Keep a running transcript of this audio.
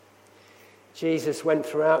Jesus went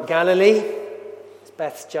throughout Galilee, as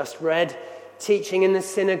Beth's just read, teaching in the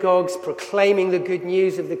synagogues, proclaiming the good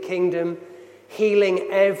news of the kingdom, healing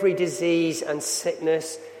every disease and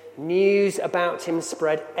sickness. News about him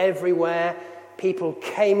spread everywhere. People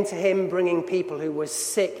came to him, bringing people who were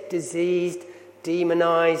sick, diseased,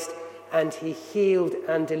 demonized, and he healed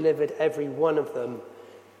and delivered every one of them.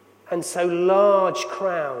 And so large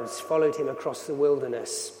crowds followed him across the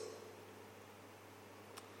wilderness.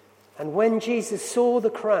 And when Jesus saw the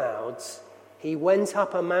crowds, he went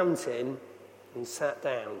up a mountain and sat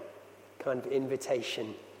down. Kind of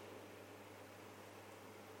invitation.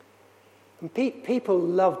 And people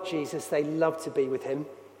loved Jesus. They loved to be with him.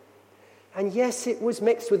 And yes, it was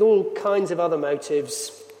mixed with all kinds of other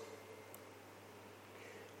motives.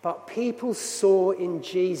 But people saw in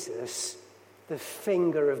Jesus the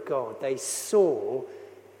finger of God. They saw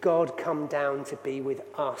God come down to be with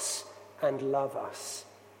us and love us.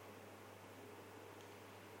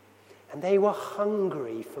 And they were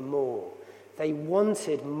hungry for more. They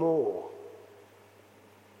wanted more.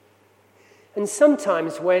 And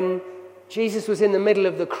sometimes when Jesus was in the middle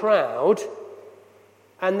of the crowd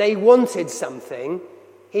and they wanted something,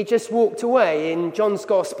 he just walked away. In John's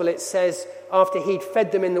Gospel it says after he'd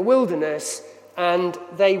fed them in the wilderness and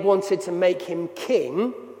they wanted to make him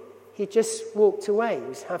king, he just walked away. He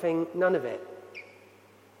was having none of it.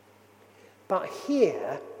 But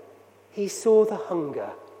here he saw the hunger.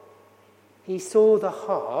 He saw the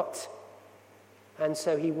heart, and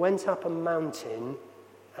so he went up a mountain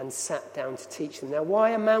and sat down to teach them. Now, why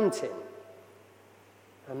a mountain?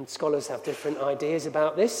 Scholars have different ideas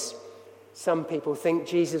about this. Some people think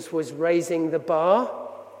Jesus was raising the bar.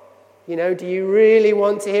 You know, do you really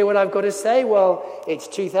want to hear what I've got to say? Well, it's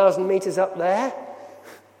 2,000 meters up there.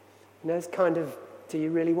 You know, it's kind of, do you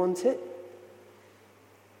really want it?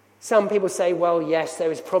 Some people say, well, yes,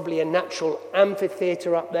 there is probably a natural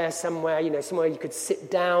amphitheater up there somewhere, somewhere you could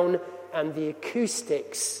sit down and the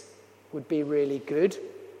acoustics would be really good.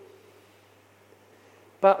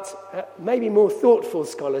 But maybe more thoughtful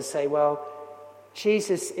scholars say, well,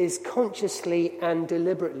 Jesus is consciously and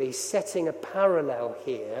deliberately setting a parallel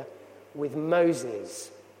here with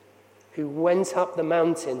Moses, who went up the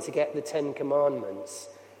mountain to get the Ten Commandments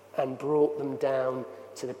and brought them down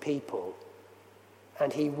to the people.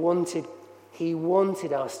 And he wanted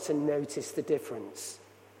us to notice the difference.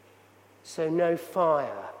 So no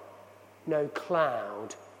fire, no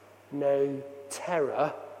cloud, no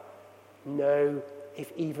terror, no,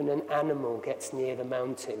 if even an animal gets near the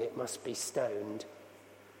mountain, it must be stoned.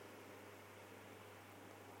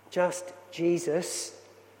 Just Jesus,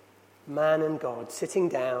 man and God, sitting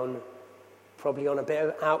down, probably on a bit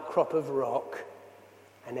of outcrop of rock,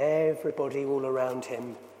 and everybody all around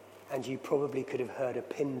him, and you probably could have heard a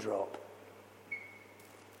pin drop.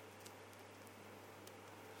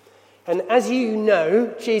 And as you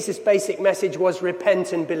know, Jesus' basic message was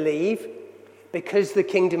repent and believe, because the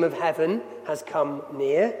kingdom of heaven has come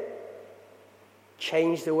near.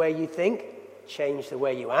 Change the way you think, change the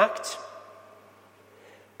way you act.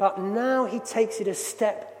 But now he takes it a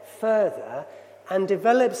step further and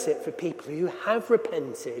develops it for people who have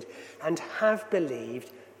repented and have believed,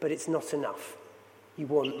 but it's not enough. You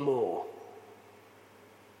want more.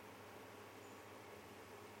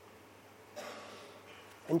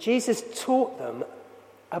 And Jesus taught them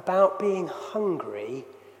about being hungry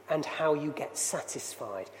and how you get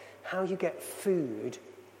satisfied, how you get food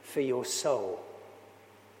for your soul.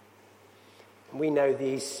 We know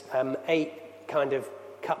these 8 kind of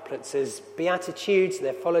couplets as Beatitudes.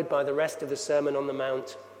 They're followed by the rest of the Sermon on the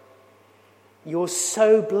Mount. You're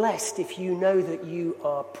so blessed if you know that you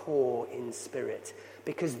are poor in spirit,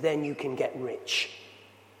 because then you can get rich.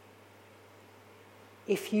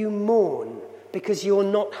 If you mourn because you're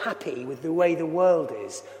not happy with the way the world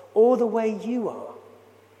is or the way you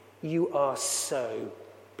are so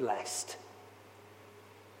blessed.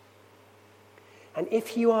 And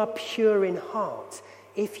if you are pure in heart,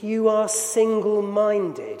 if you are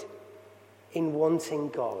single-minded in wanting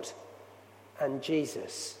God and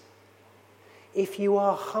Jesus, if you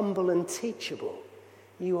are humble and teachable,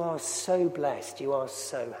 you are so blessed, you are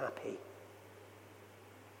so happy.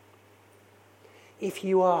 If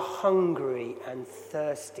you are hungry and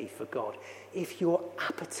thirsty for God, if your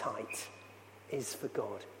appetite is for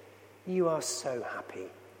God, you are so happy,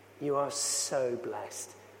 you are so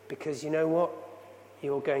blessed, because you know what?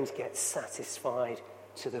 You're going to get satisfied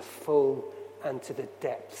to the full and to the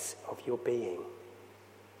depths of your being.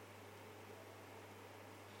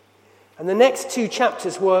 And the next 2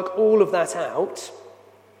 chapters work all of that out,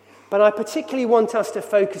 but I particularly want us to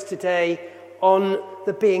focus today on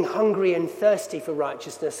the being hungry and thirsty for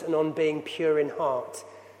righteousness and on being pure in heart.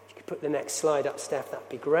 If you could put the next slide up, Steph, that'd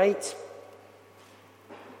be great.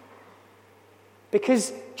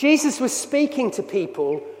 Because Jesus was speaking to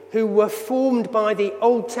people who were formed by the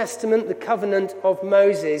Old Testament, the covenant of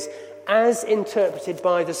Moses, as interpreted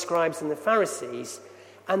by the scribes and the Pharisees.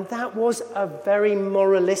 And that was a very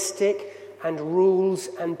moralistic and rules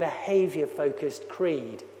and behaviour-focused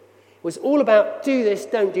creed. It was all about do this,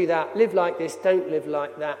 don't do that, live like this, don't live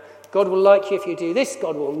like that. God will like you if you do this,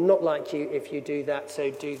 God will not like you if you do that, so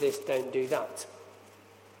do this, don't do that.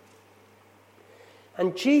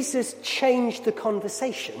 And Jesus changed the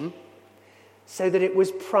conversation so that it was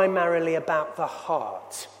primarily about the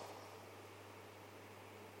heart.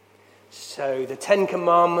 So the Ten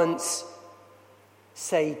Commandments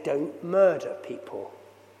say don't murder people.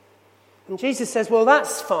 And Jesus says, well,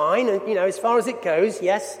 that's fine. And, as far as it goes,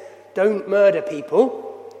 yes, don't murder people.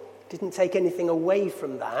 Didn't take anything away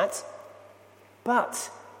from that. But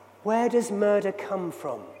where does murder come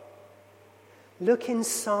from? Look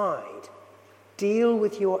inside. Deal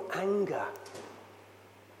with your anger.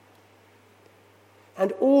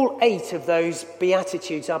 And all 8 of those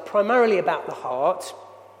Beatitudes are primarily about the heart,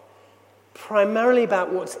 primarily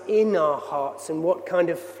about what's in our hearts and what kind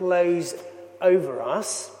of flows over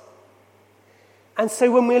us. And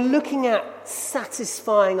so when we're looking at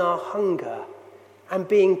satisfying our hunger and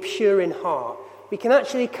being pure in heart, we can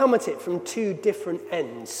actually come at it from 2 different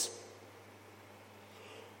ends.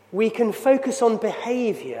 We can focus on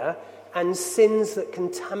behaviour and sins that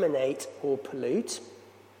contaminate or pollute,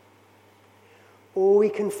 or we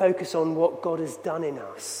can focus on what God has done in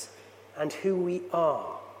us and who we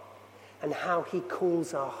are and how he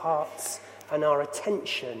calls our hearts and our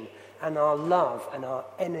attention and our love and our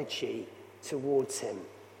energy towards him.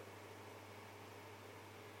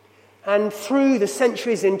 And through the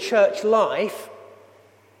centuries in church life,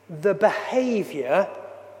 the behaviour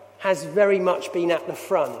has very much been at the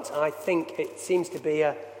front. I think it seems to be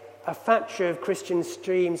a factor of Christian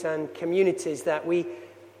streams and communities that we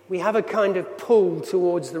have a kind of pull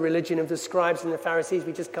towards the religion of the scribes and the Pharisees.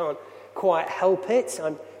 We just can't quite help it.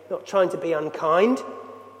 I'm not trying to be unkind.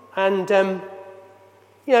 And,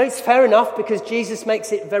 it's fair enough because Jesus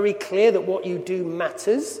makes it very clear that what you do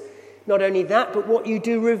matters. Not only that, but what you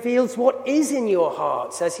do reveals what is in your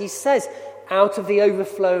hearts. As he says, out of the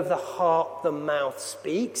overflow of the heart, the mouth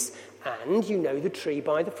speaks. And you know the tree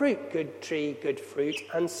by the fruit. Good tree, good fruit,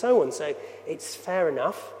 and so on. So it's fair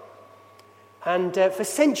enough. And for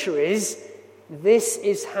centuries, this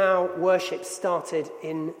is how worship started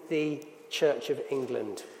in the Church of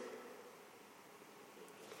England.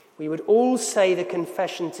 We would all say the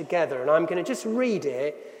confession together, and I'm going to just read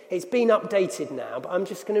it. It's been updated now, but I'm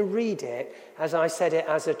just going to read it as I said it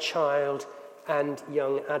as a child and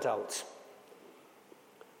young adult.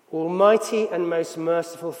 Almighty and most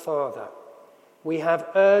merciful Father, we have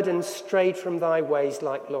erred and strayed from thy ways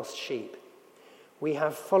like lost sheep. We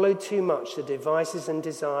have followed too much the devices and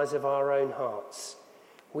desires of our own hearts.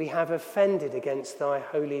 We have offended against thy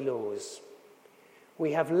holy laws.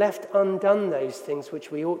 We have left undone those things which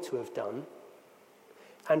we ought to have done,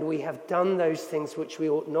 and we have done those things which we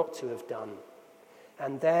ought not to have done,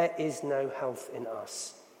 and there is no health in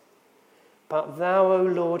us. But thou, O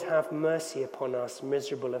Lord, have mercy upon us,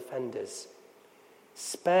 miserable offenders.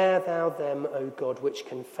 Spare thou them, O God, which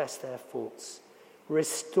confess their faults.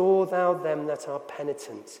 Restore thou them that are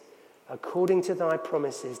penitent, according to thy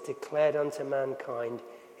promises declared unto mankind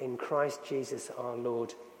in Christ Jesus our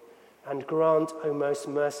Lord. And grant, O most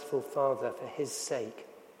merciful Father, for his sake,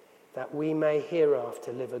 that we may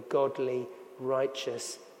hereafter live a godly,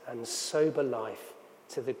 righteous, and sober life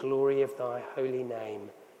to the glory of thy holy name.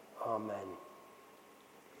 Amen.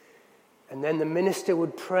 And then the minister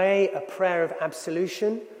would pray a prayer of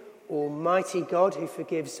absolution. Almighty God, who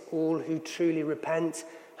forgives all who truly repent,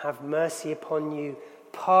 have mercy upon you,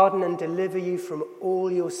 pardon and deliver you from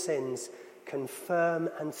all your sins, confirm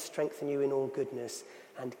and strengthen you in all goodness,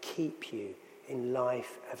 and keep you in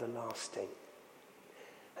life everlasting.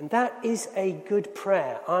 And that is a good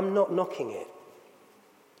prayer. I'm not knocking it.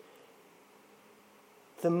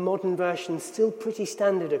 The modern version's still pretty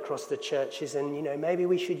standard across the churches, and, maybe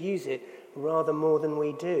we should use it rather more than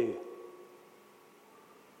we do.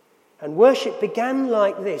 And worship began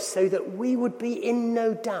like this so that we would be in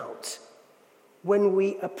no doubt when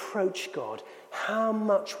we approach God how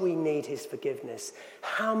much we need his forgiveness,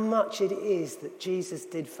 how much it is that Jesus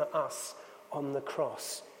did for us on the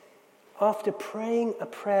cross. After praying a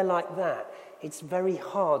prayer like that, it's very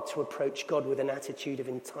hard to approach God with an attitude of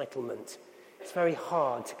entitlement. It's very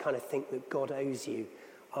hard to kind of think that God owes you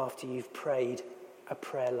after you've prayed a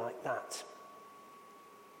prayer like that.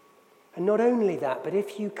 And not only that, but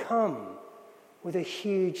if you come with a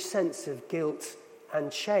huge sense of guilt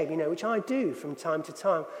and shame, which I do from time to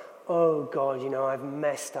time, oh God, I've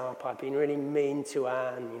messed up, I've been really mean to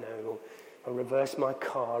Anne, or reversed my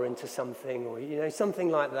car into something, or, something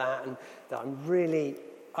like that, and that I'm really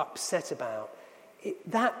upset about.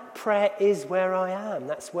 That prayer is where I am.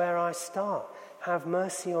 That's where I start. Have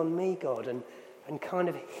mercy on me, God. And kind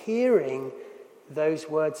of hearing those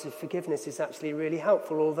words of forgiveness is actually really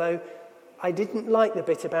helpful, although I didn't like the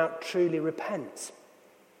bit about truly repent,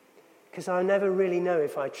 because I never really know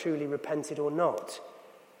if I truly repented or not.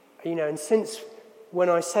 And since when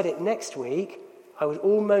I said it next week, I would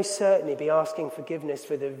almost certainly be asking forgiveness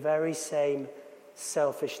for the very same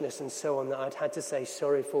selfishness and so on that I'd had to say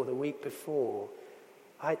sorry for the week before.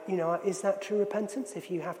 Is that true repentance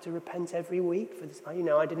if you have to repent every week for this? I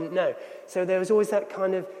didn't know. So there was always that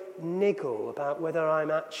kind of niggle about whether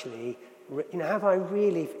I'm actually, have I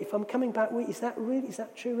really, if I'm coming back, is that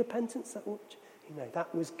true repentance?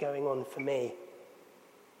 That was going on for me.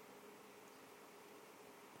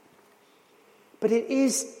 But it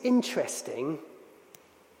is interesting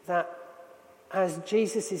that as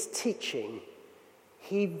Jesus is teaching,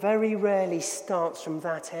 he very rarely starts from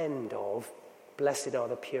that end of blessed are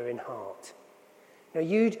the pure in heart. Now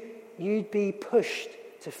you'd be pushed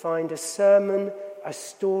to find a sermon, a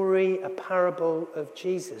story, a parable of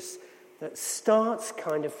Jesus that starts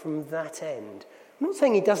kind of from that end. I'm not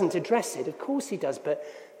saying he doesn't address it, of course he does, but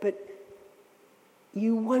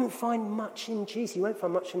you won't find much in Jesus, you won't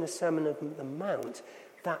find much in the Sermon on the Mount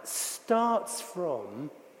that starts from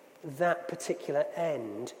that particular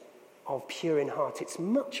end of pure in heart. It's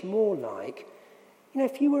much more like,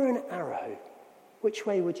 if you were an arrow, which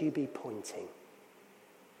way would you be pointing?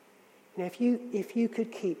 If you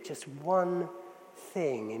could keep just one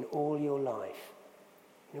thing in all your life,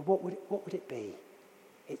 what would it be?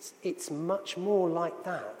 It's much more like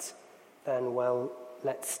that than, well,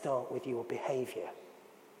 let's start with your behaviour.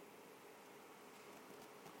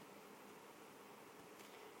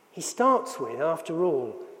 He starts with, after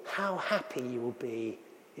all, how happy you will be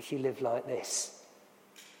if you live like this.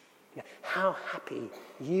 How happy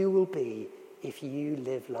you will be if you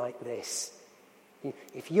live like this.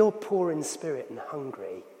 If you're poor in spirit and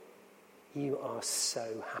hungry, you are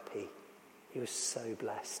so happy. You're so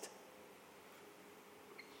blessed.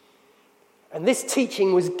 And this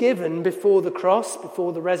teaching was given before the cross,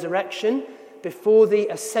 before the resurrection, before the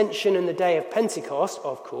ascension and the day of Pentecost,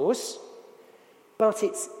 of course, but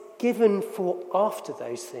it's given for after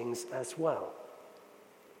those things as well.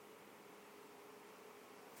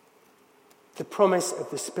 The promise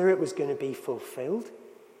of the Spirit was going to be fulfilled.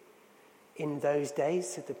 In those days,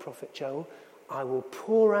 said the prophet Joel, I will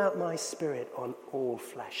pour out my Spirit on all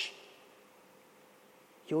flesh.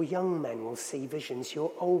 Your young men will see visions,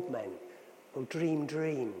 your old men will dream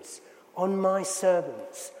dreams. On my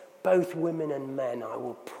servants, both women and men, I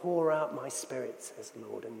will pour out my Spirit, says the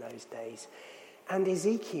Lord, in those days. And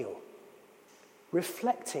Ezekiel,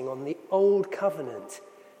 reflecting on the old covenant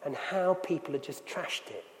and how people had just trashed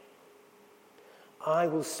it. I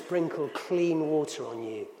will sprinkle clean water on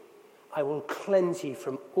you. I will cleanse you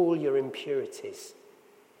from all your impurities.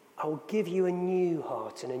 I will give you a new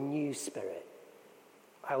heart and a new spirit.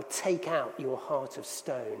 I'll take out your heart of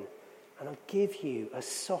stone, and I'll give you a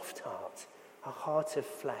soft heart, a heart of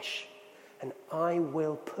flesh, and I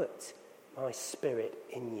will put my Spirit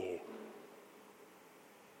in you.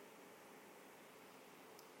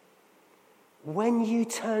 When you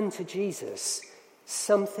turn to Jesus,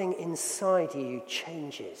 something inside you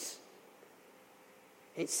changes.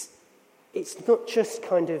 It's not just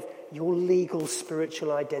kind of your legal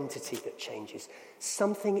spiritual identity that changes.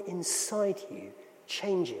 Something inside you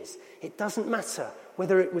changes. It doesn't matter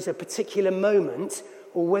whether it was a particular moment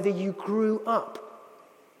or whether you grew up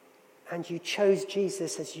and you chose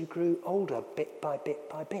Jesus as you grew older, bit by bit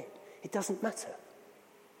by bit. It doesn't matter.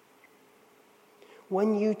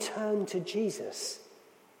 When you turn to Jesus,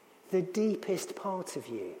 the deepest part of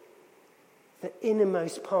you, the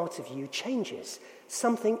innermost part of you changes.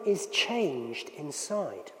 Something is changed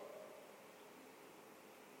inside.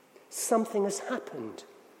 Something has happened.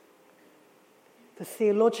 The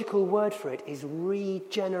theological word for it is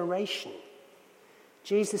regeneration.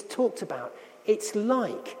 Jesus talked about it's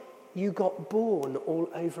like you got born all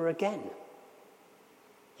over again.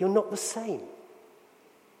 You're not the same.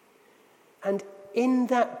 And in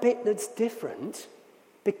that bit that's different,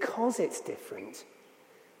 because it's different,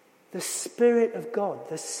 the Spirit of God,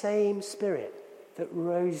 the same Spirit that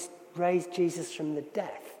raised Jesus from the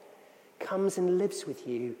death, comes and lives with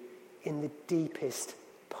you in the deepest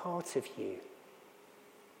part of you.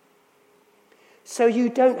 So you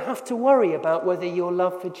don't have to worry about whether your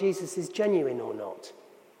love for Jesus is genuine or not.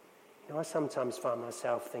 I sometimes find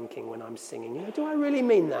myself thinking when I'm singing, do I really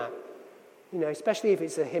mean that? Especially if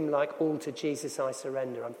it's a hymn like All to Jesus I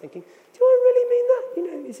Surrender, I'm thinking, do I really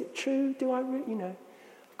mean that? Is it true? Do I really,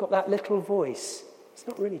 I've got that little voice. It's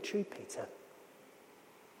not really true, Peter.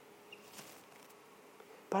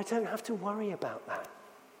 But I don't have to worry about that.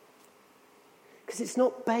 Because it's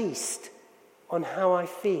not based on how I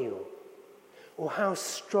feel, or how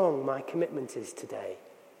strong my commitment is today,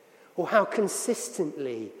 or how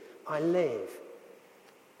consistently I live,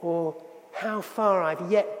 or how far I've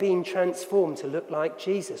yet been transformed to look like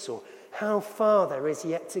Jesus, or how far there is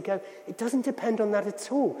yet to go. It doesn't depend on that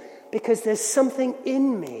at all, because there's something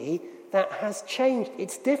in me that has changed.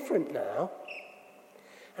 It's different now.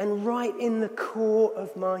 And right in the core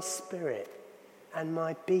of my spirit and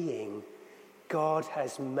my being, God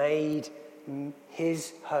has made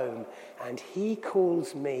his home, and he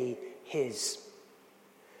calls me his.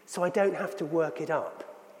 So I don't have to work it up.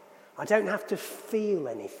 I don't have to feel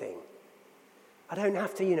anything. I don't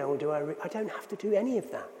have to, I don't have to do any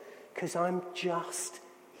of that, because I'm just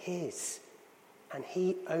his, and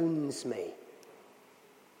he owns me.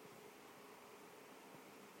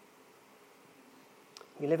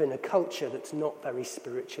 We live in a culture that's not very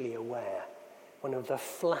spiritually aware. One of the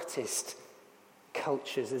flattest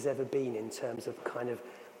cultures there's ever been in terms of kind of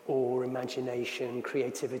awe, imagination,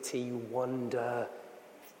 creativity, wonder,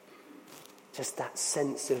 just that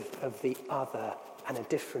sense of the other and a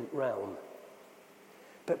different realm.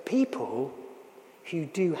 But people who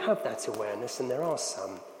do have that awareness, and there are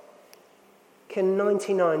some, can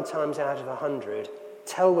 99 times out of 100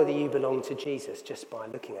 tell whether you belong to Jesus just by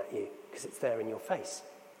looking at you, because it's there in your face.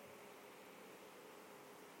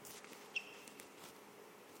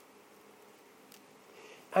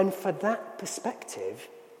 And for that perspective,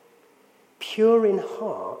 pure in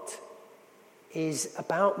heart is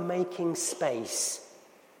about making space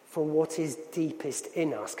for what is deepest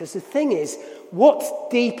in us. Because the thing is, what's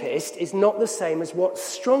deepest is not the same as what's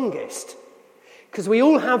strongest. Because we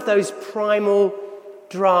all have those primal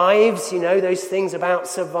drives, those things about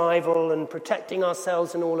survival and protecting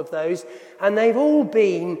ourselves and all of those. And they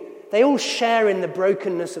all share in the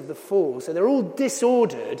brokenness of the fall. So they're all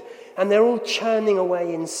disordered and they're all churning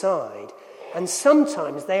away inside. And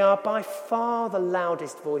sometimes they are by far the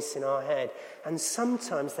loudest voice in our head. And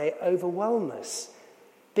sometimes they overwhelm us.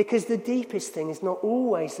 Because the deepest thing is not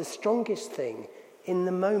always the strongest thing in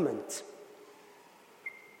the moment.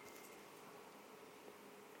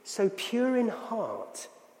 So pure in heart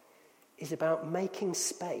is about making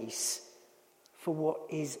space for what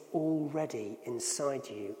is already inside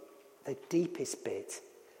you, the deepest bit,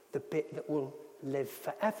 the bit that will live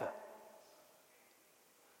forever.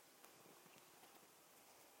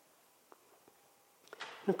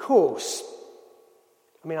 And of course,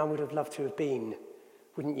 I would have loved to have been,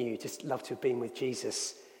 wouldn't you, just love to have been with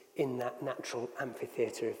Jesus in that natural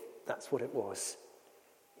amphitheatre, if that's what it was.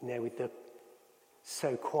 With the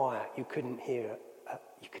so quiet you couldn't hear,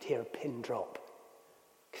 you could hear a pin drop,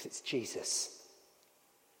 because it's Jesus.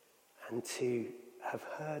 And to have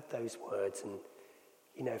heard those words,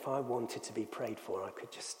 and if I wanted to be prayed for, I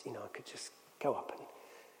could just go up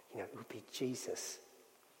and, it would be Jesus.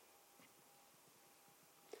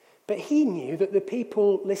 But he knew that the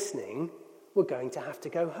people listening were going to have to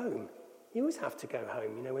go home. You always have to go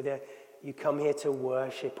home, whether you come here to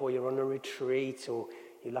worship, or you're on a retreat, or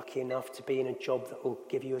you're lucky enough to be in a job that will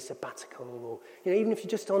give you a sabbatical, or even if you're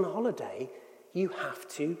just on holiday, you have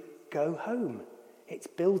to go home. It's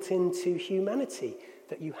built into humanity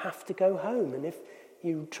that you have to go home. And if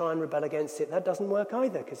you try and rebel against it, that doesn't work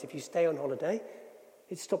either, because if you stay on holiday,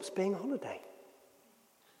 it stops being a holiday.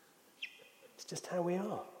 It's just how we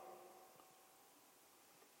are.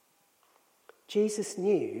 Jesus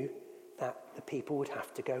knew that the people would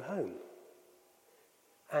have to go home.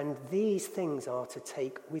 And these things are to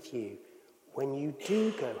take with you when you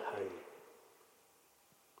do go home.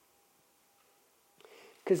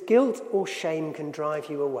 Because guilt or shame can drive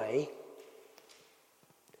you away.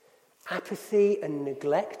 Apathy and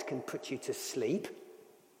neglect can put you to sleep.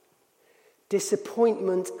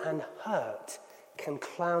 Disappointment and hurt can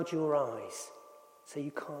cloud your eyes so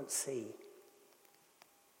you can't see.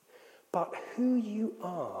 But who you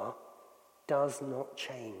are does not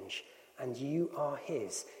change, and you are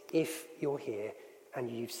his if you're here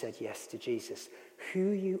and you've said yes to Jesus. Who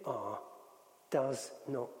you are does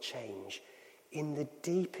not change. In the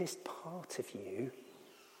deepest part of you,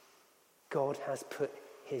 God has put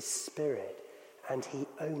his Spirit, and he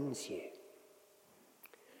owns you.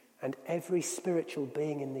 And every spiritual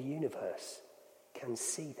being in the universe can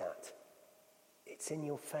see that. It's in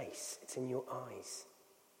your face. It's in your eyes.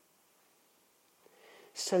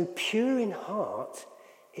 So pure in heart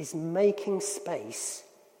is making space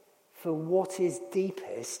for what is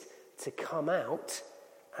deepest to come out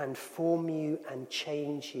and form you and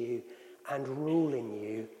change you and rule in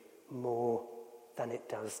you more than it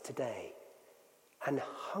does today. And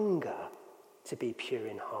hunger to be pure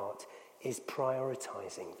in heart is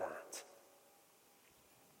prioritizing that.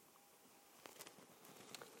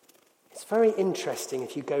 It's very interesting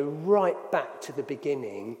if you go right back to the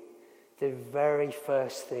beginning, the very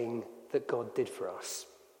first thing that God did for us.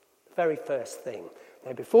 The very first thing.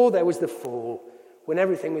 Now, before there was the fall, when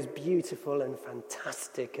everything was beautiful and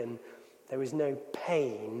fantastic and there was no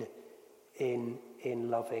pain in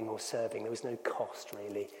loving or serving, there was no cost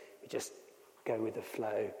really. We just go with the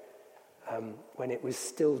flow. When it was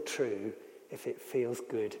still true, if it feels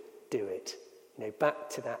good, do it. Back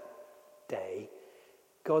to that day,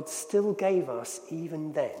 God still gave us,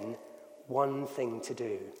 even then, one thing to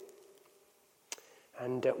do.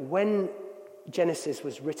 And when Genesis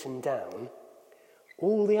was written down,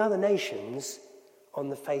 all the other nations on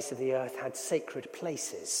the face of the earth had sacred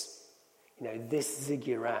places. This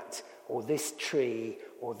ziggurat, or this tree,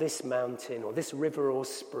 or this mountain, or this river or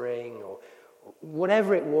spring, or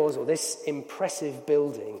whatever it was, or this impressive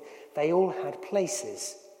building, they all had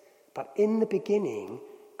places. But in the beginning,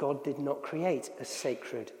 God did not create a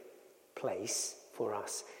sacred place for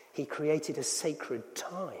us. He created a sacred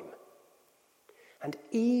time. And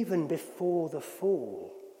even before the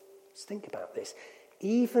fall, let's think about this,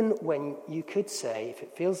 even when you could say, if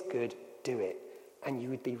it feels good, do it, and you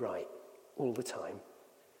would be right all the time,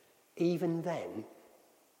 even then,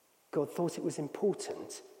 God thought it was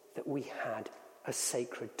important that we had a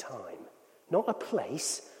sacred time. Not a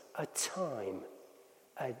place, a time.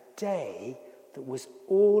 A day that was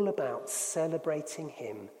all about celebrating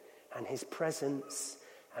him and his presence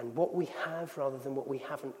and what we have rather than what we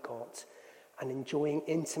haven't got, and enjoying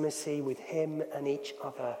intimacy with him and each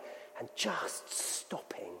other, and just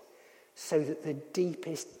stopping so that the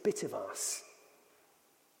deepest bit of us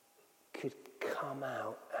could come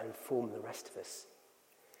out and form the rest of us.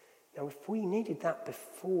 Now, if we needed that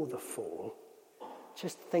before the fall,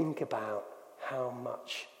 just think about how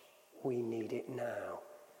much we need it now.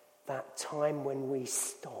 That time when we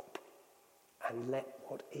stop and let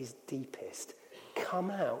what is deepest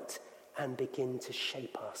come out and begin to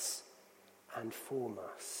shape us and form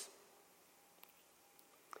us.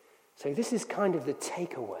 So this is kind of the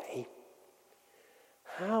takeaway.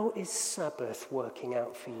 How is Sabbath working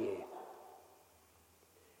out for you?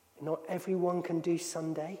 Not everyone can do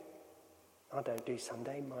Sunday. I don't do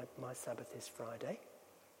Sunday. My Sabbath is Friday.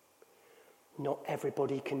 Not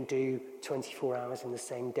everybody can do 24 hours in the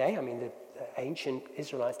same day. I mean, the ancient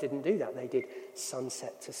Israelites didn't do that. They did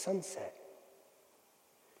sunset to sunset.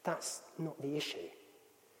 That's not the issue.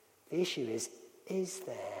 The issue is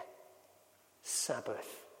there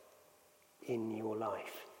Sabbath in your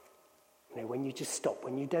life? When you just stop,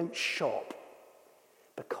 when you don't shop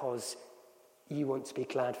because you want to be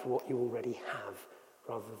glad for what you already have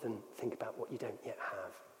rather than think about what you don't yet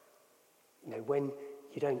have. When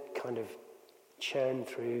you don't kind of churn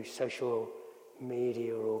through social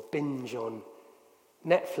media or binge on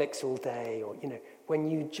Netflix all day, or, when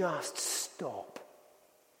you just stop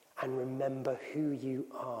and remember who you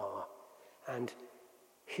are and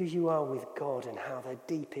who you are with God and how the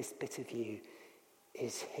deepest bit of you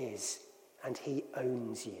is his and he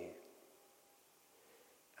owns you.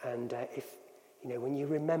 And when you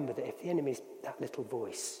remember that if the enemy's that little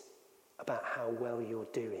voice about how well you're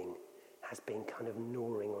doing has been kind of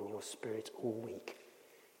gnawing on your spirit all week,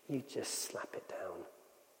 you just slap it down.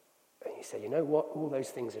 And you say, you know what? All those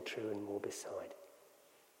things are true and more beside.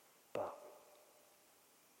 But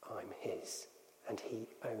I'm his, and he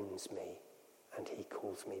owns me, and he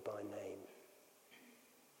calls me by name.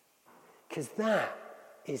 Because that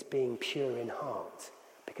is being pure in heart.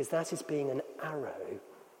 Because that is being an arrow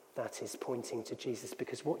that is pointing to Jesus.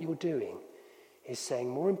 Because what you're doing is saying,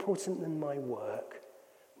 more important than my work,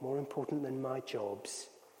 more important than my jobs,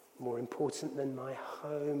 more important than my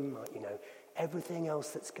home, everything else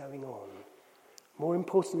that's going on, more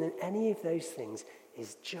important than any of those things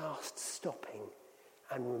is just stopping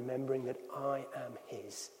and remembering that I am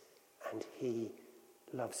his and he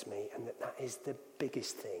loves me, and that is the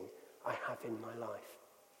biggest thing I have in my life.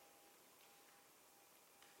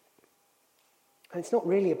 And it's not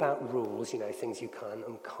really about rules, things you can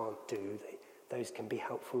and can't do. Those can be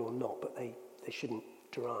helpful or not, but they shouldn't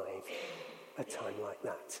drive a time like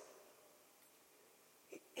that.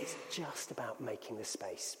 It's just about making the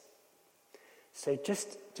space. So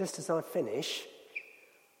just as I finish,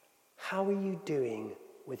 How are you doing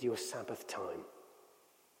with your Sabbath time?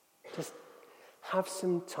 Just have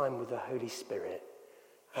some time with the Holy Spirit.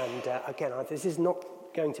 And again, this is not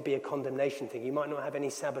going to be a condemnation thing. You might not have any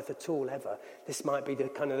Sabbath at all ever. This might be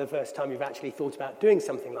the first time you've actually thought about doing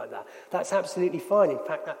something like that. That's absolutely fine. In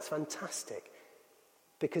fact, that's fantastic.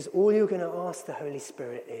 Because all you're going to ask the Holy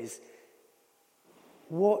Spirit is,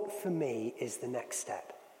 what for me is the next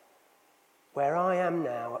step? Where I am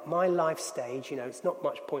now, at my life stage, it's not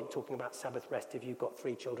much point talking about Sabbath rest if you've got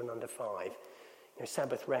 3 children under 5.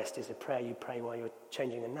 Sabbath rest is a prayer you pray while you're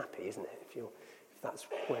changing a nappy, isn't it? If that's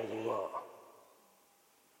where you are.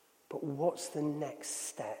 But what's the next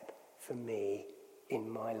step for me in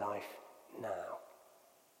my life now?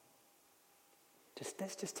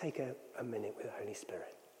 Let's just take a minute with the Holy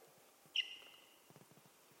Spirit.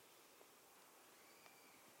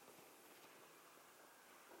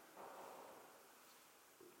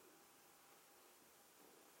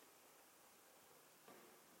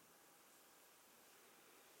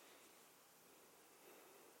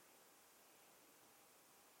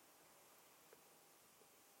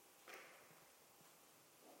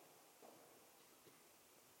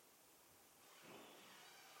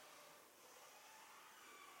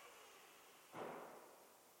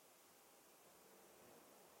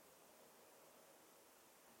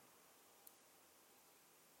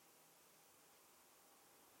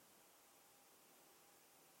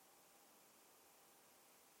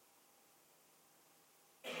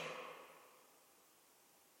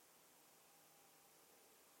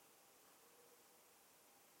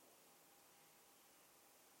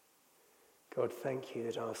 God, thank you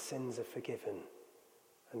that our sins are forgiven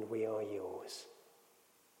and we are yours.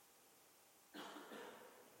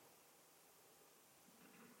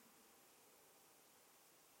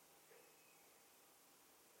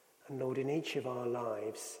 And Lord, in each of our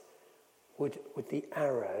lives, would the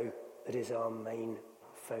arrow that is our main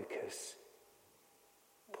focus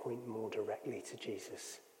point more directly to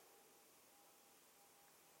Jesus?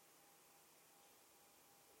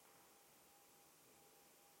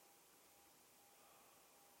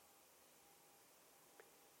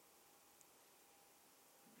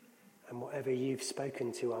 And whatever you've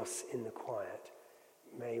spoken to us in the quiet,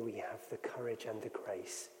 may we have the courage and the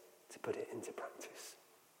grace to put it into practice.